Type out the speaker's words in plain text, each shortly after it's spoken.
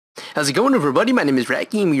How's it going, everybody? My name is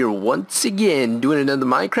Racky and we are once again doing another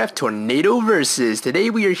Minecraft Tornado Versus. Today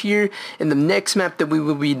we are here in the next map that we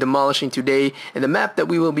will be demolishing today, and the map that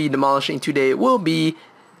we will be demolishing today will be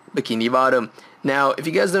Bikini Bottom. Now, if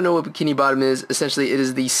you guys don't know what Bikini Bottom is, essentially it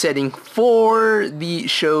is the setting for the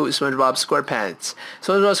show Spongebob Squarepants.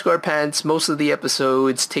 Spongebob Squarepants, most of the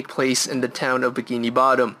episodes take place in the town of Bikini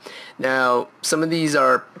Bottom. Now, some of these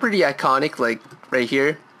are pretty iconic, like right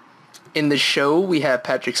here. In the show, we have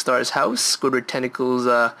Patrick Star's house, Squidward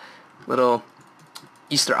Tentacle's little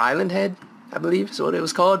Easter Island head, I believe is what it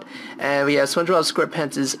was called. And we have SpongeBob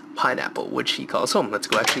SquarePants' pineapple, which he calls home.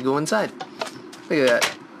 Let's actually go inside. Look at that.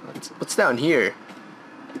 What's down here?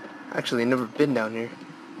 Actually, I've never been down here.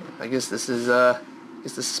 I guess this is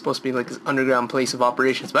supposed to be like this underground place of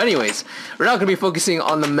operations. But anyways, we're not going to be focusing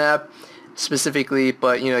on the map specifically,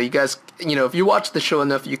 but you guys, if you watch the show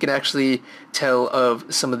enough, you can actually tell of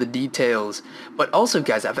some of the details. But also,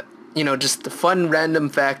 guys, I've just a fun random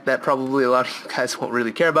fact that probably a lot of you guys won't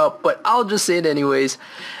really care about, but I'll just say it anyways.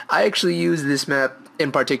 I actually use this map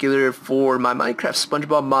in particular for my Minecraft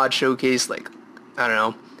SpongeBob mod showcase, like, I don't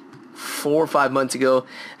know, 4 or 5 months ago,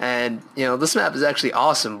 and this map is actually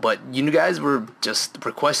awesome, but you guys were just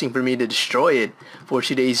requesting for me to destroy it for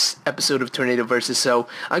today's episode of Tornado Versus, so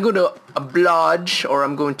I'm going to oblige, or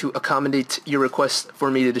I'm going to accommodate your request for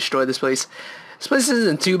me to destroy this place. This place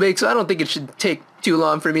isn't too big, so I don't think it should take too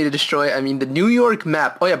long for me to destroy. I mean, the New York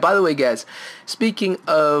map. Oh yeah, by the way, guys, speaking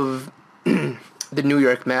of the New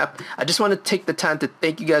York map, I just want to take the time to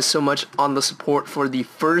thank you guys so much on the support for the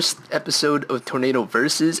first episode of Tornado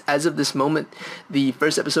Versus. As of this moment, the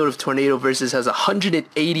first episode of Tornado Versus has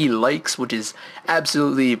 180 likes, which is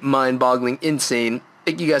absolutely mind-boggling, insane.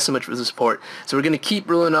 Thank you guys so much for the support. So we're going to keep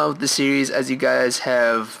rolling on with the series as you guys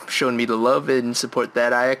have shown me the love and support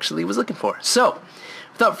that I actually was looking for. So,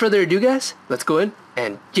 without further ado, guys, let's go in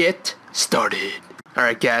and get started.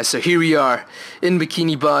 Alright guys, so here we are in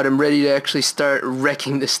Bikini Bottom, ready to actually start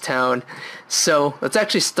wrecking this town. So let's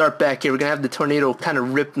actually start back here. We're going to have the tornado kind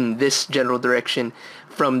of rip in this general direction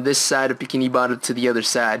from this side of Bikini Bottom to the other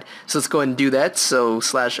side. So let's go ahead and do that. So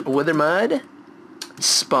 /withermod,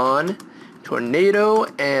 spawn, tornado,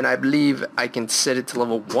 and I believe I can set it to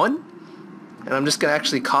level 1. And I'm just going to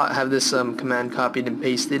actually have this command copied and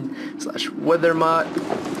pasted. /withermod.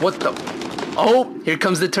 What the... Oh, here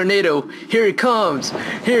comes the tornado. Here it comes.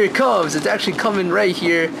 Here it comes. It's actually coming right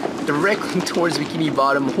here, directly towards Bikini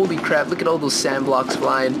Bottom. Holy crap, look at all those sand blocks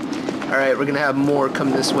flying. Alright, we're going to have more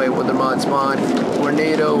come this way. Wither mod spawn.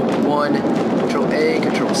 Tornado 1. Control A,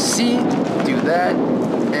 Control C. Do that.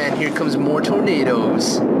 And here comes more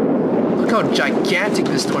tornadoes. Look how gigantic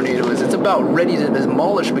this tornado is. It's about ready to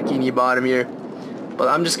demolish Bikini Bottom here. But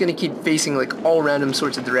I'm just going to keep facing like all random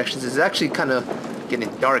sorts of directions. It's actually kind of getting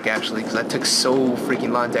dark actually, because that took so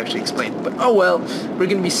freaking long to actually explain. But oh well, we're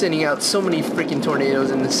going to be sending out so many freaking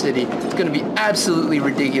tornadoes in the city. It's going to be absolutely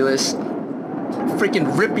ridiculous.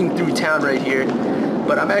 Freaking ripping through town right here.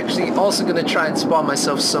 But I'm actually also going to try and spawn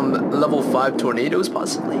myself some level 5 tornadoes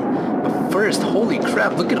possibly. But first, holy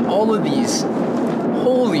crap, look at all of these.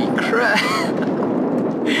 Holy crap.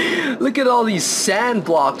 Look at all these sand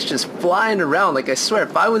blocks just flying around. Like, I swear,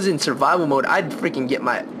 if I was in survival mode, I'd freaking get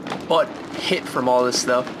my butt hit from all this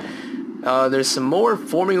stuff. There's some more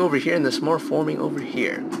forming over here, and there's more forming over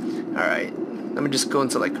here. Alright, let me just go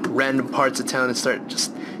into like random parts of town and start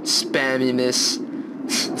just spamming this.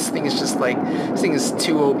 This thing is just like, this thing is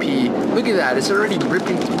too OP. Look at that, it's already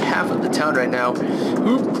ripping through half of the town right now.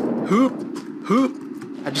 Hoop, hoop, hoop.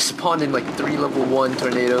 I just spawned in like 3 level 1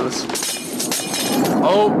 tornadoes.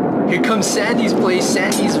 Oh, here comes Sandy's place.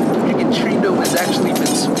 Sandy's freaking tree dome has actually been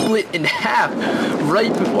split in half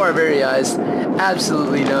right before our very eyes.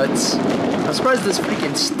 Absolutely nuts. I'm surprised this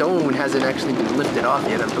freaking stone hasn't actually been lifted off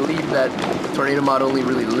yet. I believe that tornado mod only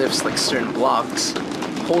really lifts like certain blocks.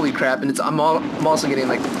 Holy crap, and I'm also getting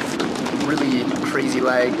like really crazy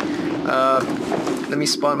lag. Let me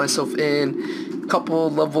spawn myself in a couple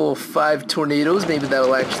level 5 tornadoes. Maybe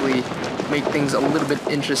that'll actually make things a little bit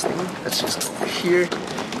interesting. Let's just go over here.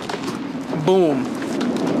 Boom.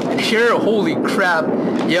 And here, holy crap.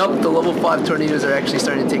 Yep, the level 5 tornadoes are actually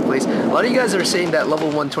starting to take place. A lot of you guys are saying that level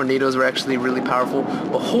 1 tornadoes were actually really powerful.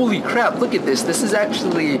 But holy crap, look at this. This is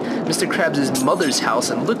actually Mr. Krabs' mother's house.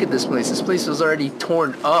 And look at this place. This place was already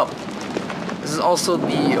torn up. This is also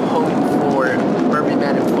the home for Mermaid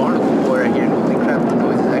Man and Barnacle Boy right here. And holy crap, the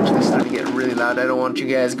noise is actually starting to get really loud. I don't want you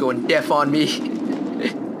guys going deaf on me.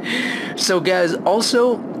 So guys,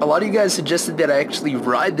 also a lot of you guys suggested that I actually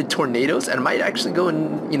ride the tornadoes, and I might actually go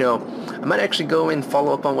and, you know, I might actually go and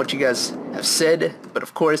follow up on what you guys have said. But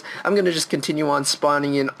of course, I'm gonna just continue on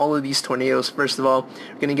spawning in all of these tornadoes. First of all,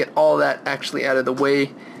 we're gonna get all that actually out of the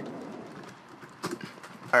way.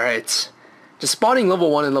 Alright, just spawning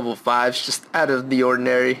level 1 and level 5 is just out of the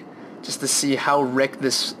ordinary, just to see how wrecked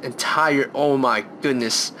this entire, oh my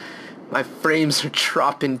goodness, my frames are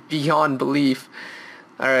dropping beyond belief.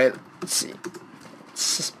 Alright, let's see, let's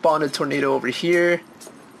spawn a tornado over here.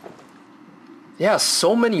 Yeah,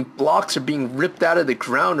 so many blocks are being ripped out of the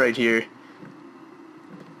ground right here.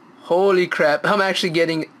 Holy crap, I'm actually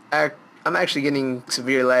getting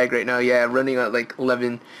severe lag right now. Yeah, running at like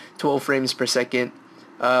 12 frames per second.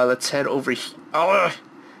 Let's head over here. Oh,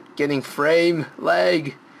 getting frame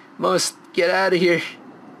lag. Must get out of here.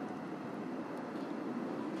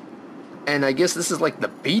 And I guess this is like the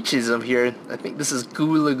beaches of here. I think this is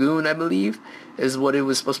Goo Lagoon, I believe, is what it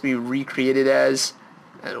was supposed to be recreated as.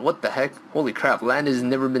 And what the heck? Holy crap, land has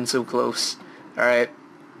never been so close. Alright.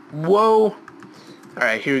 Whoa.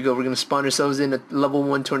 Alright, here we go. We're going to spawn ourselves in a level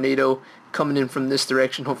 1 tornado coming in from this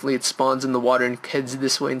direction. Hopefully it spawns in the water and heads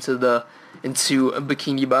this way into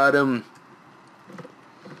Bikini Bottom.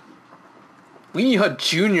 Weenie Hut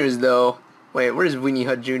Juniors though. Wait, where's Weenie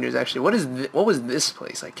Hut Juniors actually? What was this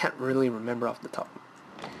place? I can't really remember off the top.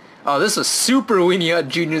 Oh, this was Super Weenie Hut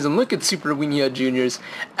Juniors, and look at Super Weenie Hut Juniors.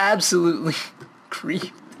 Absolutely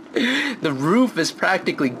creep. The roof is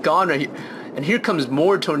practically gone right here. And here comes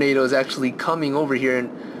more tornadoes actually coming over here and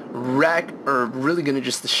really gonna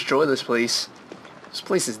just destroy this place. This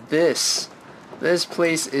place is this. This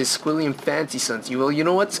place is Squilliam Fancy Sons. You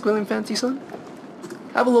know what, Squilliam Fancy Son?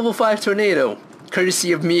 Have a level 5 tornado,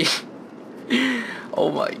 courtesy of me.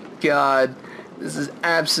 Oh my god, this is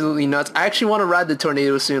absolutely nuts. I actually want to ride the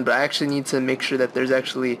tornado soon, but I actually need to make sure that there's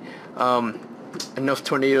actually enough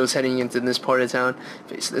tornadoes heading into this part of town.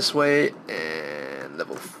 Face this way, and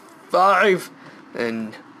level 5,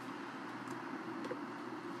 and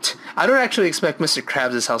I don't actually expect Mr.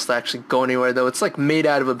 Krabs' house to actually go anywhere though. It's like made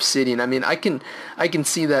out of obsidian. I mean, I can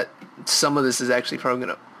see that some of this is actually probably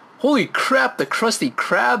gonna. Holy crap, the Krusty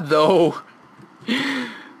Krab though.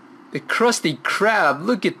 The Krusty Krab,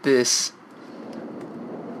 look at this.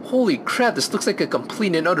 Holy crap, this looks like a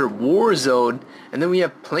complete and utter war zone. And then we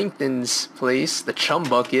have Plankton's place, the Chum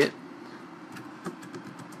Bucket.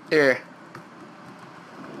 There.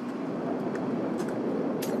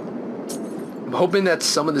 I'm hoping that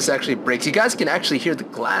some of this actually breaks. You guys can actually hear the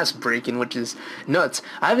glass breaking, which is nuts.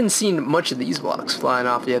 I haven't seen much of these blocks flying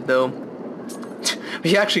off yet though.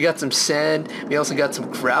 We actually got some sand. We also got some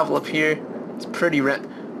gravel up here. It's pretty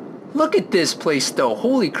Look at this place though.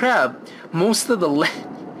 Holy crap. Most of the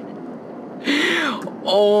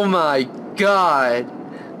Oh my god.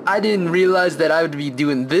 I didn't realize that I would be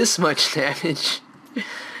doing this much damage.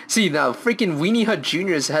 See now, freaking Weenie Hut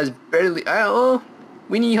Juniors has barely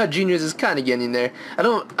Weenie Hut Juniors is kinda getting there. I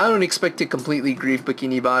don't expect to completely grief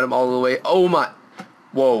Bikini Bottom all the way. Oh my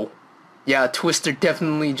whoa. Yeah, Twister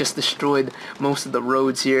definitely just destroyed most of the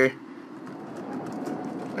roads here.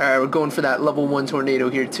 Alright, we're going for that level 1 tornado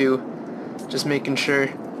here too. Just making sure.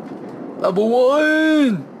 Level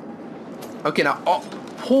 1! Okay, now, oh,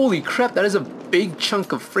 holy crap, that is a big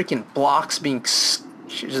chunk of freaking blocks being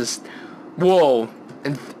just, whoa.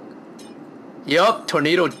 And, yup,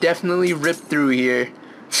 tornado definitely ripped through here.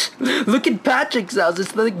 Look at Patrick's house,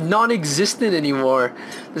 it's like non-existent anymore.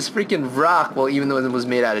 This freaking rock, well, even though it was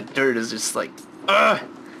made out of dirt, is just like, ugh.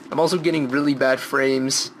 I'm also getting really bad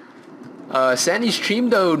frames. Sandy's Stream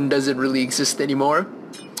Dome doesn't really exist anymore.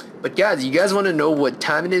 But guys, you guys want to know what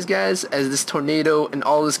time it is, guys? As this tornado and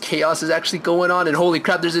all this chaos is actually going on, and holy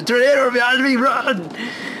crap, there's a tornado behind me, run!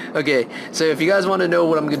 Okay, so if you guys want to know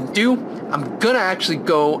what I'm going to do, I'm going to actually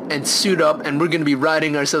go and suit up, and we're going to be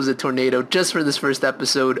riding ourselves a tornado just for this first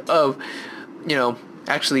episode of, you know,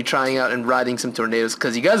 actually trying out and riding some tornadoes,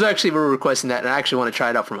 because you guys actually were requesting that and I actually want to try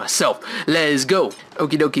it out for myself. Let's go.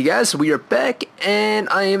 Okie dokie guys, so we are back and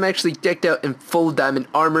I am actually decked out in full diamond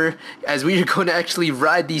armor as we are going to actually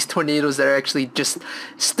ride these tornadoes that are actually just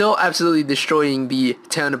still absolutely destroying the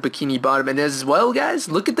town of Bikini Bottom. And as well guys,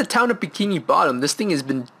 look at the town of Bikini Bottom. This thing has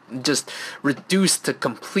been just reduced to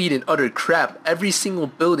complete and utter crap. Every single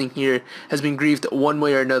building here has been griefed one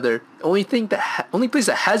way or another. Only place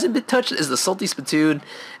that hasn't been touched is the Salty Spittoon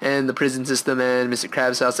and the prison system and Mr.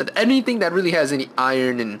 Krabs' house and anything that really has any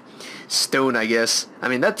iron and stone, I guess. I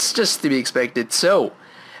mean, that's just to be expected. So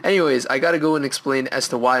anyways, I gotta go and explain as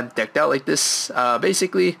to why I'm decked out like this.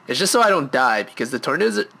 Basically, it's just so I don't die, because the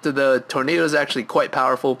tornado is actually quite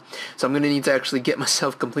powerful. So I'm gonna need to actually get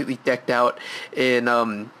myself completely decked out in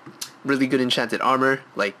really good enchanted armor,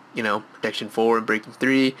 like, you know, protection 4 and breaking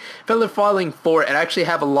 3, feather falling 4, and I actually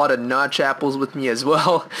have a lot of notch apples with me as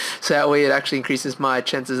well, so that way it actually increases my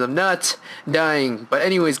chances of not dying. But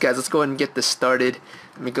anyways guys, let's go ahead and get this started.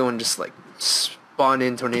 Let me go and just like spawn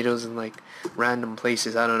in tornadoes in like random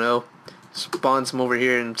places, I don't know. Spawn some over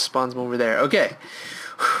here and spawn some over there. Okay.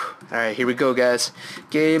 Alright, here we go guys.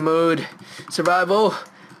 Game mode, survival.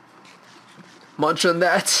 Munch on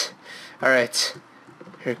that. Alright,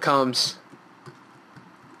 here it comes.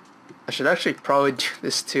 I should actually probably do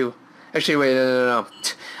this too. Actually, wait, no.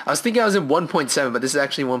 I was thinking I was in 1.7, but this is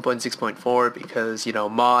actually 1.6.4 because, you know,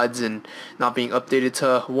 mods and not being updated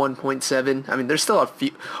to 1.7. I mean, there's still a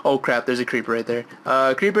few. Oh crap, there's a creeper right there.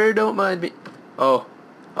 Creeper, don't mind me. Oh,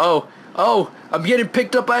 I'm getting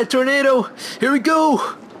picked up by a tornado. Here we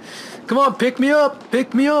go. Come on, pick me up,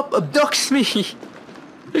 abducts me.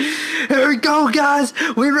 Here we go, guys.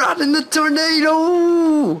 We're out in the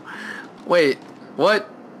tornado. Wait, what?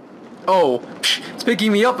 Oh, it's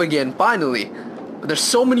picking me up again, finally. But there's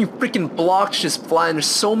so many freaking blocks just flying. There's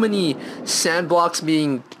so many sand blocks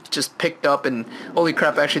being just picked up, and holy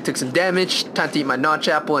crap, I actually took some damage. Time to eat my notch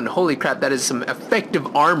apple, and holy crap, that is some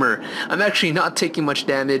effective armor. I'm actually not taking much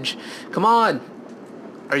damage. Come on.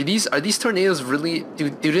 Are these tornadoes really, do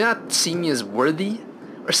they not see me as worthy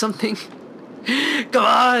or something? Come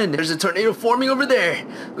on! There's a tornado forming over there.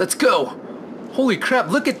 Let's go. Holy crap,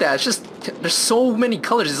 look at that. It's just, there's so many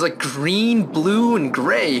colors. It's like green, blue, and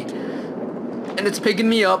gray. And it's picking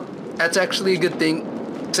me up. That's actually a good thing.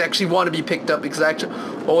 I actually want to be picked up because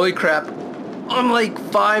holy crap. I'm like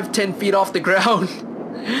 5-10 feet off the ground.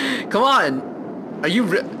 Come on.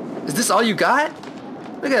 Is this all you got?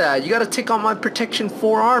 Look at that. You gotta take on my protection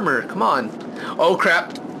 4 armor. Come on. Oh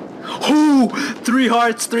crap. Ooh, 3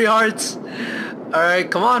 hearts.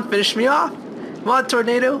 Alright, come on, finish me off. Come on,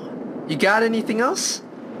 tornado. You got anything else?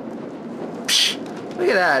 Psh, look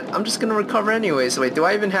at that. I'm just gonna recover anyways. Wait, do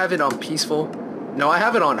I even have it on peaceful? No, I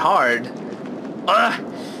have it on hard.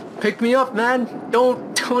 Pick me up, man.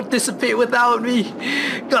 Don't dissipate without me.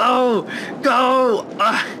 Go.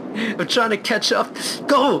 I'm trying to catch up.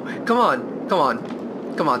 Go. Come on.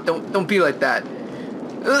 Don't be like that.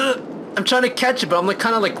 I'm trying to catch it, but I'm like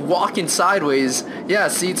kind of like walking sideways. Yeah,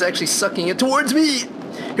 see, it's actually sucking it towards me.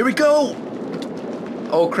 Here we go.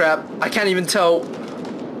 Oh crap, I can't even tell.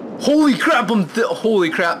 Holy crap, holy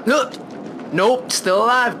crap. Nope, still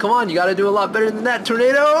alive. Come on, you gotta do a lot better than that,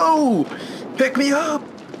 tornado. Pick me up.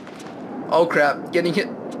 Oh crap, getting hit.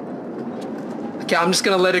 Okay, I'm just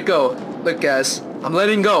gonna let it go. Look guys, I'm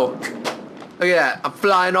letting go. Look at that, I'm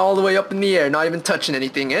flying all the way up in the air, not even touching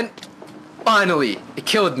anything, and finally, it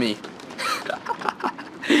killed me.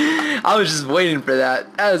 I was just waiting for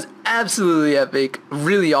that. That was absolutely epic,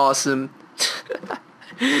 really awesome.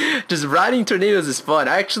 Just riding tornadoes is fun.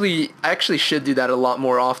 I actually should do that a lot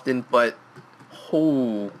more often, but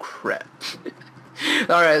oh crap.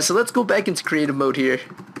 Alright, so let's go back into creative mode here.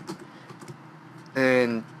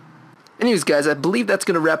 And anyways guys, I believe that's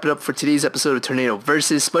going to wrap it up for today's episode of Tornado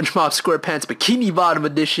versus Spongebob Squarepants Bikini Bottom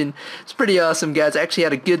Edition. It's pretty awesome guys. I actually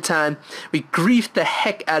had a good time. We griefed the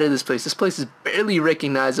heck out of this place. This place is barely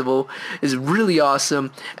recognizable. It's really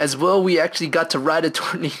awesome. As well, we actually got to ride a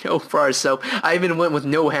tornado for ourselves. I even went with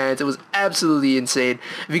no hands. It was absolutely insane.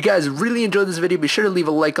 If you guys really enjoyed this video, be sure to leave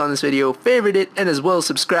a like on this video, favorite it, and as well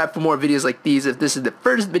subscribe for more videos like these if this is the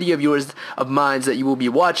first video of mine that you will be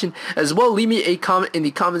watching. As well, leave me a comment in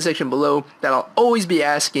the comment section below that I'll always be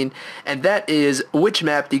asking, and that is, which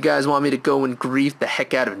map do you guys want me to go and grief the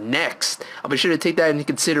heck out of next? I'll be sure to take that into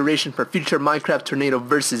consideration for future Minecraft Tornado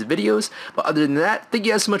versus videos. But other than that, thank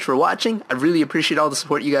you guys so much for watching. I really appreciate all the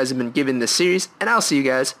support you guys have been giving this series, and I'll see you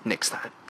guys next time.